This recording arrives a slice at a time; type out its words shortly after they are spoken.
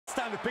It's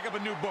time to pick up a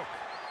new book.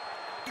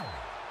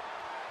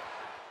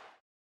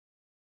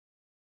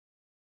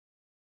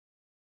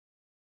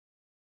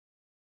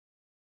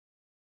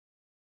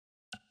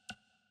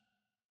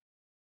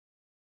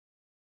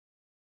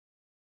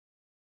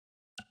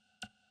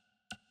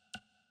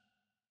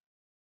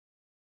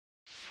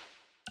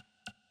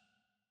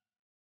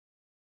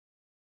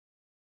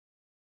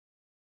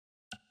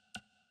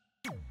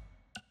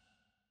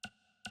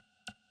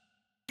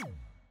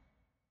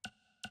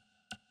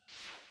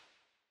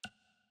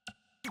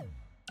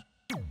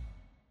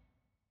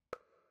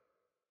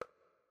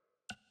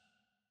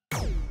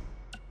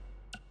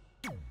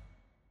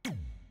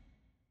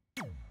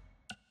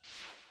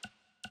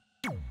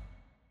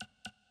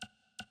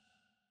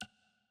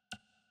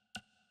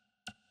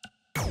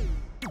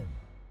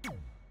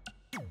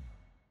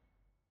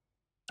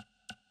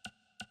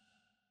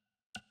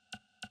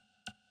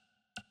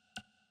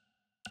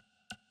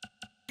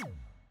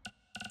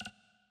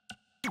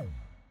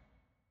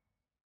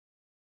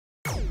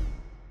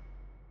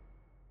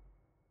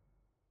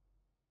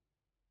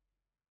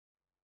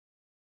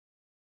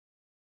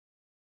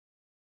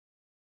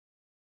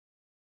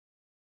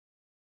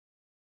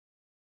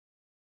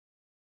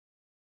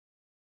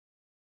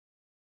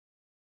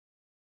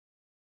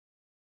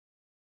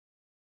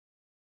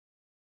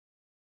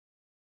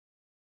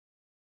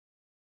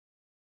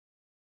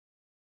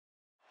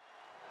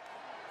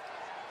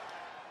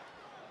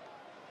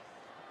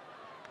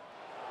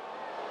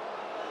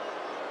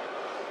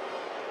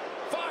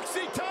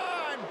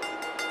 Time!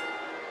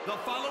 The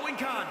following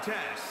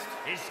contest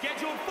is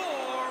scheduled for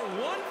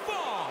one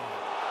fall.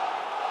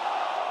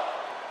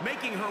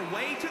 Making her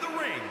way to the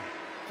ring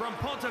from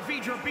Ponte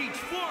Vedra Beach,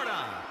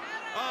 Florida,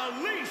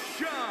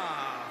 Alicia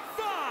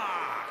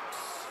Fox.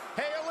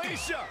 Hey,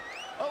 Alicia!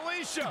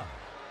 Alicia!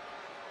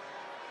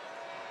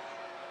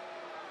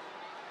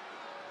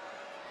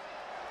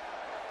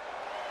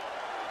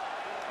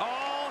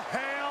 All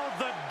hail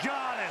the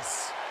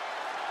goddess!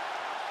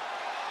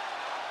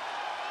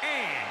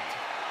 And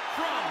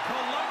from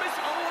Columbus,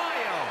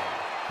 Ohio,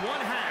 one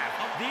half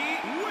of the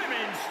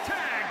Women's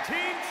Tag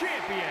Team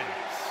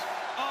Champions,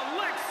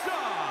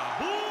 Alexa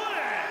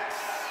Bliss.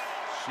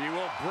 She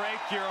will break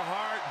your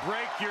heart,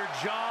 break your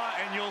jaw,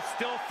 and you'll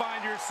still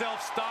find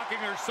yourself stalking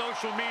her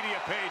social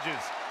media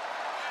pages.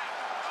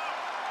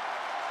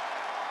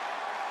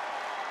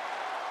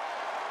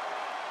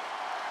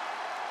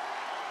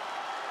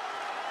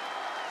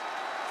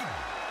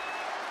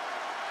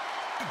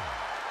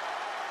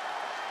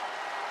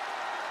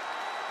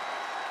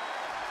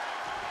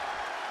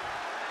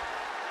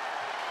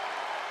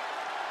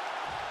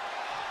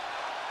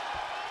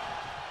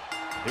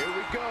 Here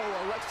we go.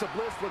 Alexa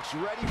Bliss looks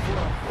ready for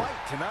a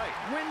fight tonight.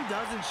 When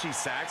doesn't she,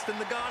 Saxton?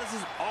 The goddess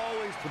is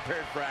always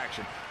prepared for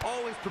action,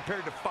 always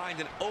prepared to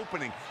find an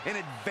opening, an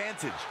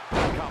advantage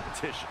in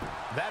competition.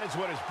 That is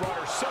what has brought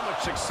her so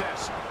much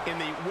success in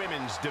the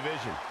women's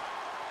division.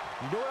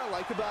 You know what I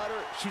like about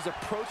her? She's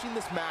approaching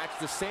this match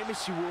the same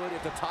as she would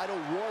if the title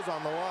was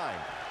on the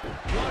line.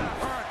 What a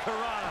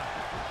hurricanrana.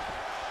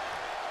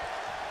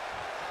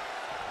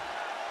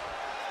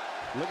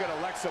 Look at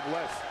Alexa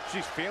Bliss.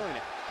 She's feeling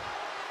it.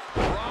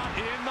 Brought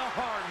in the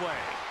hard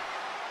way.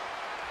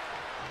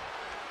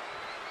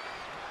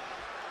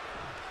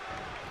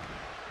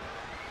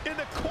 In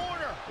the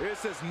corner.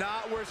 This is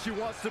not where she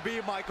wants to be,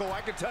 Michael.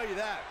 I can tell you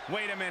that.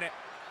 Wait a minute.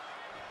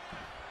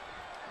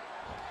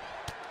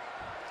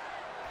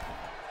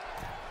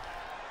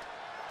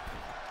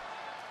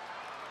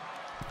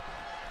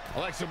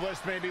 Alexa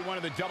Bliss may be one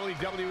of the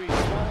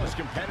WWE's smallest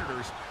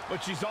competitors,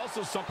 but she's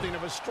also something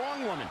of a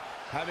strong woman.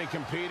 Having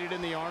competed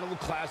in the Arnold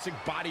Classic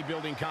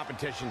bodybuilding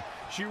competition,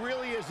 she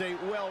really is a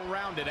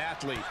well-rounded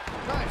athlete.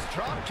 Nice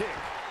drop kick.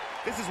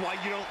 This is why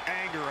you don't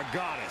anger a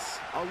goddess.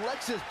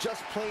 Alexa's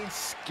just plain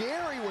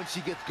scary when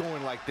she gets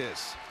going like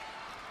this.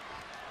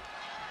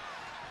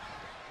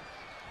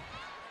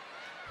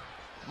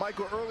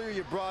 Michael, earlier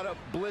you brought up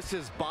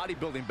Bliss's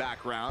bodybuilding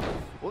background.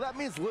 Well, that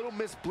means Little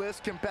Miss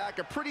Bliss can pack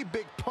a pretty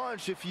big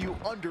punch if you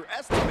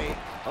underestimate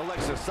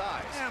Alexa's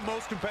size. Yeah,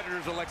 most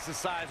competitors Alexa's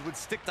size would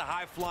stick to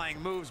high-flying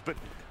moves, but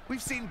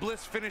we've seen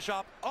Bliss finish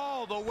up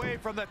all the way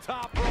from the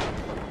top rope.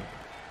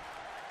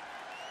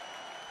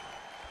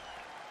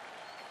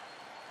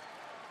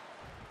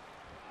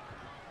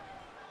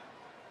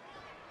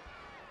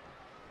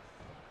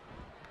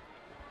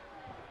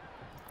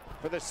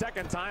 For the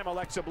second time,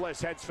 Alexa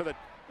Bliss heads for the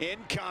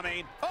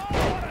Incoming. Oh,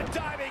 what a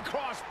diving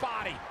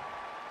crossbody.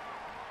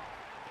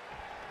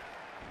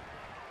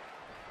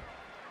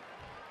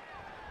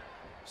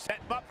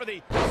 Setting up for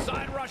the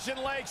side Russian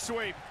leg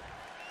sweep.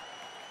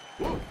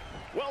 Ooh,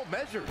 well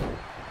measured.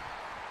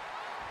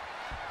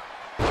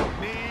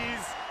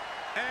 Knees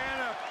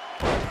and a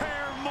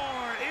pair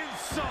more.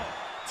 Insult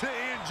to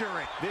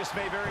injury. This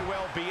may very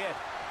well be it.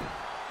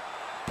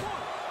 1,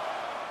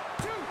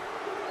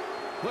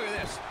 2. Look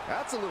at this.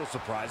 That's a little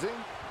surprising.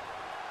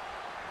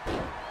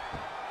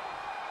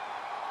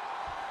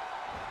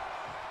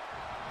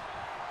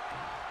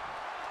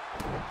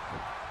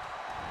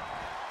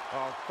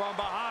 Oh, from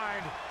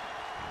behind.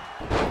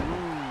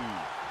 Ooh.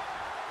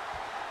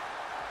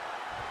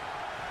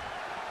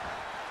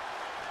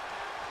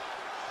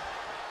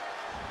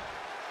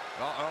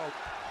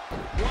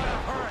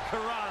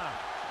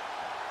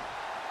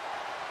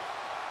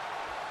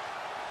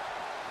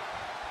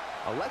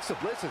 Alexa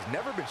Bliss has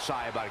never been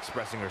shy about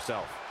expressing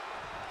herself.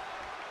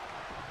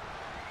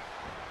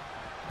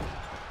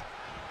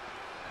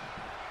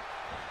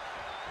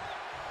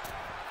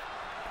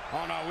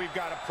 Oh no, we've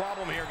got a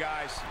problem here,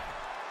 guys.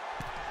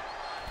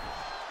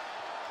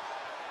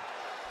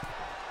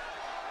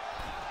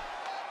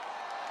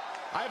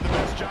 I have the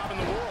best job in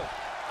the world.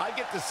 I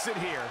get to sit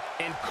here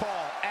and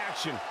call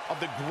action of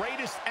the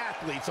greatest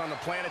athletes on the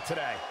planet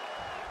today.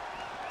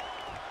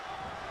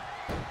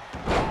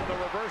 Oh, the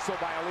reversal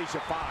by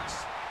Alicia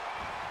Fox.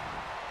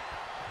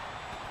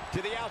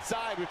 To the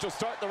outside, which will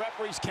start the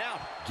referee's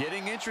count.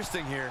 Getting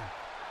interesting here.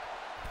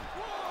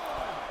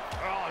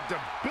 Oh,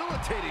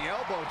 debilitating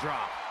elbow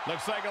drop.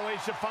 Looks like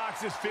Alicia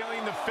Fox is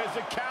feeling the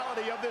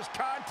physicality of this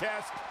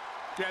contest.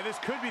 Yeah, this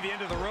could be the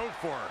end of the road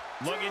for her.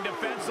 Looking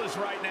defenseless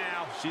right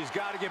now. She's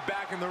got to get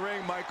back in the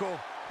ring, Michael.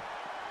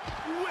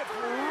 Whip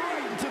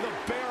right into the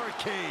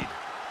barricade.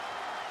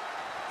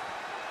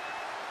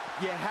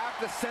 You have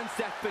to sense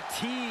that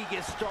fatigue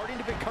is starting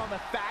to become a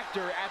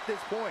factor at this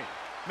point.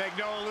 Make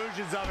no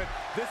illusions of it.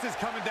 This is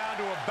coming down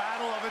to a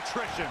battle of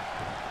attrition.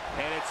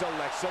 And it's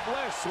Alexa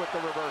Bliss with the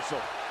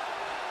reversal.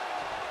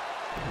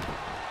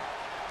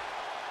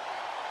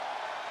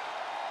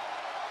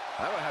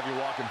 That'll have you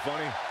walking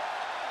funny.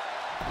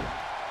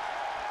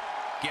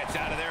 Gets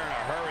out of there in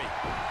a hurry.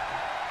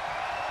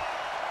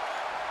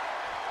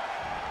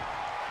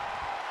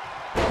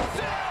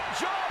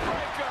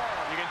 Jawbreaker!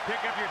 You can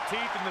pick up your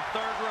teeth in the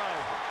third row.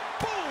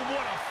 Boom,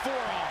 what a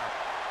forearm.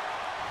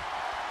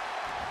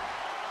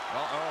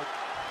 Uh-oh.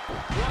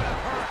 What a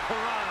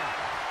hurricanrana.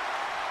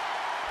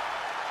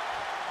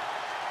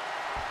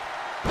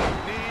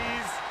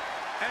 Knees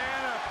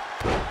and a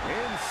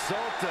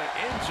insult to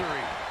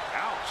injury.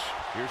 Ouch.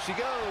 Here she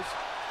goes.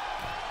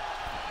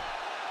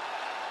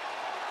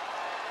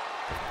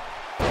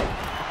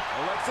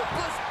 Alexa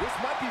Bliss, this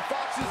might be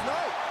Fox's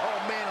night. Oh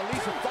man,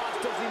 Alicia Fox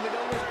doesn't even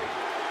know this.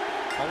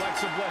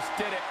 Alexa Bliss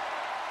did it.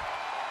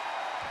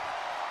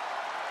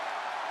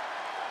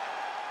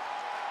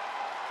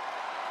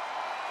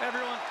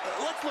 Everyone,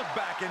 let's look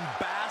back and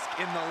bask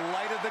in the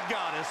light of the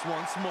goddess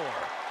once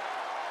more.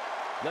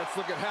 Let's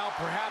look at how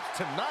perhaps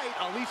tonight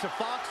Alicia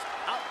Fox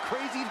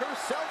out-crazied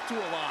herself to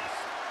a loss.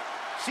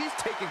 She's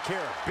taking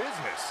care of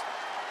business.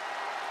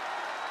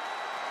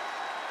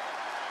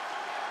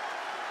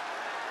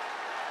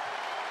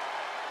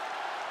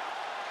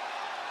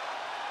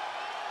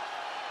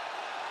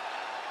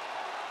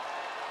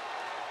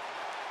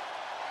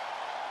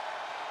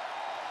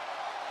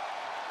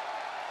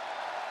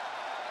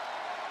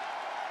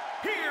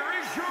 Here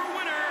is your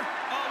winner,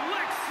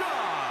 Alexa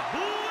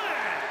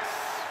Bliss.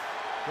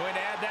 Going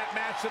to add that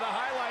match to the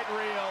highlight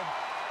reel.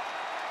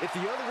 If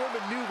the other women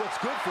knew what's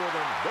good for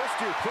them, they'll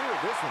steer clear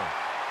of this one.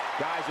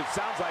 Guys, it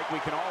sounds like we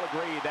can all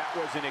agree that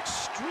was an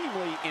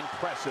extremely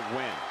impressive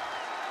win.